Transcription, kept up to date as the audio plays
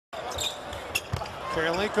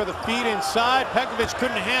Karolinko the feed inside. Pekovic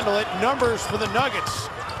couldn't handle it. Numbers for the Nuggets.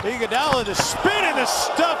 Iguodala the spin and the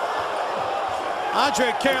stuff.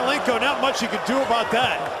 Andre Karolinko, not much you could do about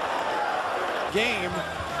that. Game.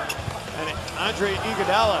 And Andre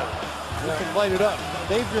Iguodala can light it up.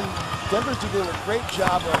 Denver's doing a great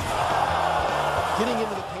job of getting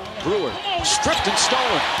into the paint. Brewer stripped and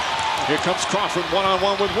stolen. Here comes Crawford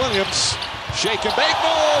one-on-one with Williams. Shake and bake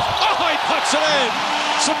move. Oh, he puts it in.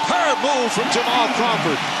 Superb move from Jamal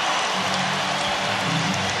Crawford.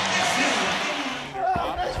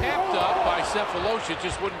 Tapped up by Cephalosha,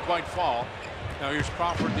 just wouldn't quite fall. Now here's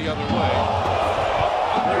Crawford the other way.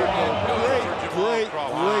 Great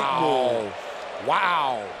move.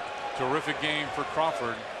 Wow. Terrific game for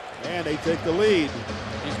Crawford. And they take the lead.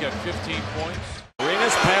 He's got 15 points.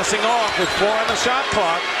 Arenas passing off with 4 on the shot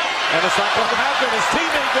clock. And it's not going to happen. His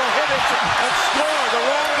teammate will hit it and score. The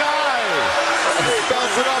wrong guy.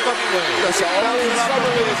 Bounce it off of me.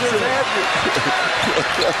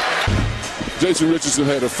 Jason Richardson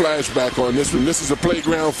had a flashback on this one. This is a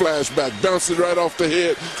playground flashback. Bounces right off the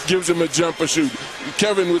head, gives him a jumper shoot.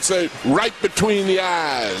 Kevin would say, right between the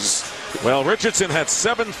eyes. Well, Richardson had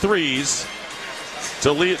 7 threes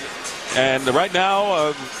to lead. And right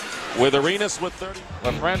now, with Arenas with 30.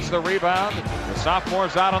 LaFrentz the rebound. The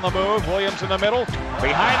sophomore's out on the move. Williams in the middle.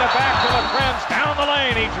 Behind the back to LaFrentz. Down the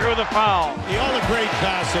lane. He drew the foul. All the great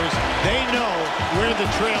passers, they know where the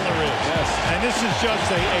trailer is. Yes. And this is just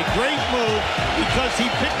a great move because he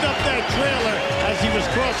picked up that trailer as he was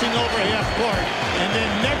crossing over half court and then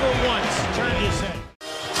never once turned his head.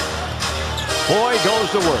 Boy goes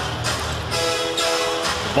to work.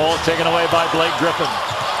 The ball taken away by Blake Griffin.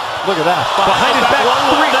 Look at that. Behind his back, 4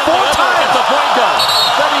 times. It's a point guard.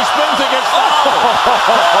 Then he spins against Fowler.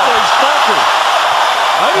 Holy smokers.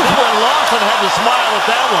 I just went lost and had to smile at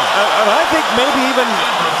that one. And I think maybe even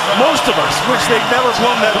most of us wish they'd never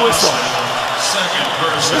blown that whistle.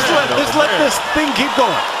 Just let this thing keep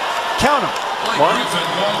going. Count them. 1,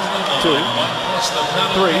 2,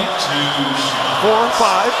 3, 4,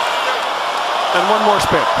 5, and one more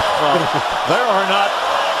spin. There are not.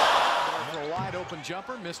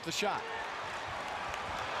 Jumper, missed the shot.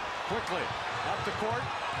 Quickly, up the court,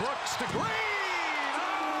 Brooks to Green!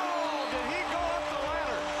 Oh, did he go up the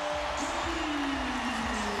ladder?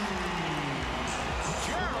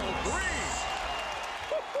 Gerald Green!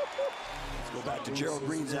 Let's go back to Gerald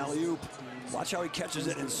Green's alley-oop. Watch how he catches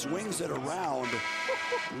it and swings it around.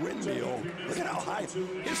 Windmill. Look at how high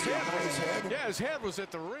his head. Yeah, his head was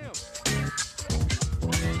at the rim.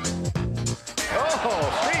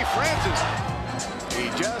 Oh, Steve Francis. He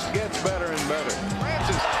just gets better and better.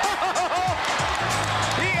 Francis.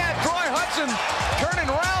 He had Troy Hudson turning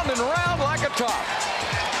round and round like a top.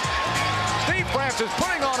 Steve Francis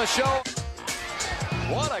putting on a show.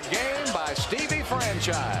 What a game by Stevie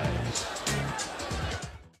Franchise.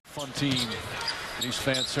 Fun team. These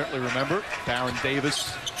fans certainly remember. Baron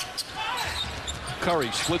Davis.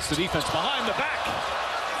 Curry splits the defense behind the back.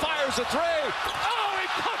 Fires a three. Oh, he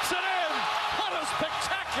puts it in. What a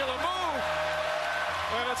spectacular move.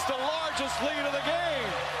 And it's the largest lead of the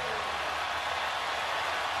game.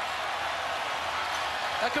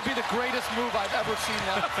 That could be the greatest move I've ever seen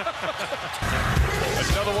live.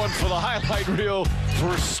 Another one for the highlight reel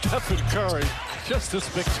for Steph Curry. Just a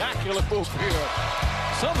spectacular move here.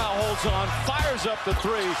 Somehow holds on, fires up the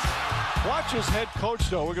three. Watch his head coach,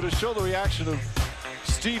 though. We're going to show the reaction of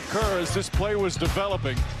Steve Kerr as this play was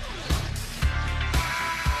developing.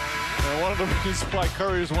 And one of the reasons why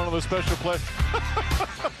Curry is one of the special players.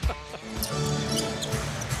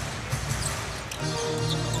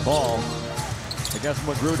 Ball against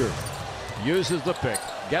Magruder. Uses the pick.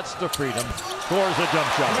 Gets the freedom. Scores a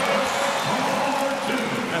jump shot.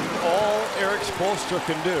 And all Eric Spoelstra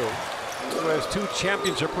can do, who has 2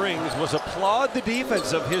 championship rings, was applaud the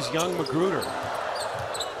defense of his young Magruder,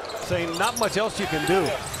 saying not much else you can do.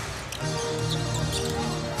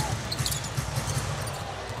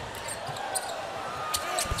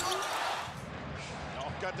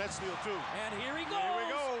 Got that steal too. And here he goes. Here we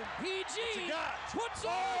go. PG puts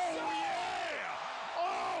on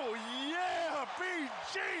Oh yeah,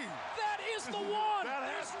 PG. That is the one. That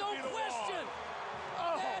has There's to no be the question.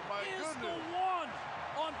 Oh That my is goodness. the one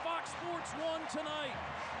on Fox Sports 1 tonight.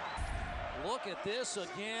 Look at this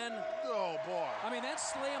again. Oh boy. I mean,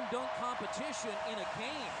 that's slam dunk competition in a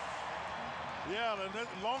game. Yeah,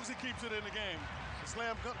 as long as he keeps it in the game, the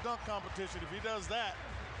slam dunk competition. If he does that,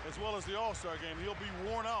 as well as the All-Star game, he'll be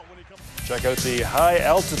worn out when he comes. Check out the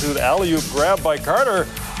high-altitude alley-oop grab by Carter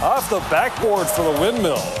off the backboard for the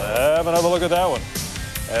windmill. Have another look at that one.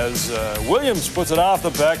 As Williams puts it off the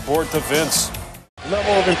backboard to Vince.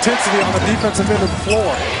 level of intensity on the defensive end of the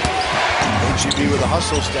floor. HEB with the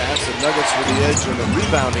hustle stats, the Nuggets with the edge in the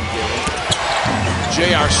rebounding game.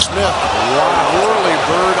 J.R. Smith, whirly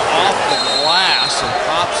bird off the glass, and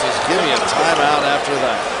Pop says, give me a timeout after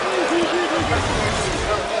that.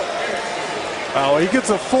 Oh, he gets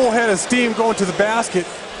a full head of steam going to the basket.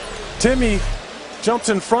 Timmy jumps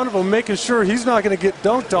in front of him, making sure he's not going to get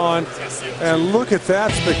dunked on. And look at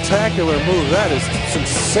that spectacular move. That is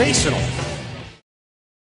sensational.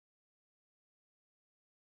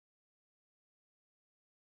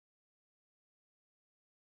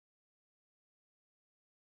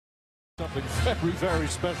 Something very, very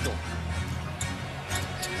special.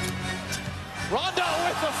 Rondo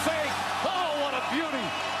with the fake. Oh, what a beauty.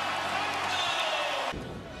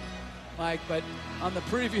 Mike, but on the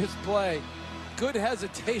previous play, good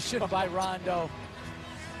hesitation by Rondo.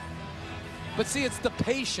 But see, it's the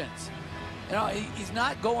patience. You know, he's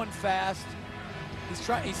not going fast. He's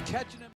catching him.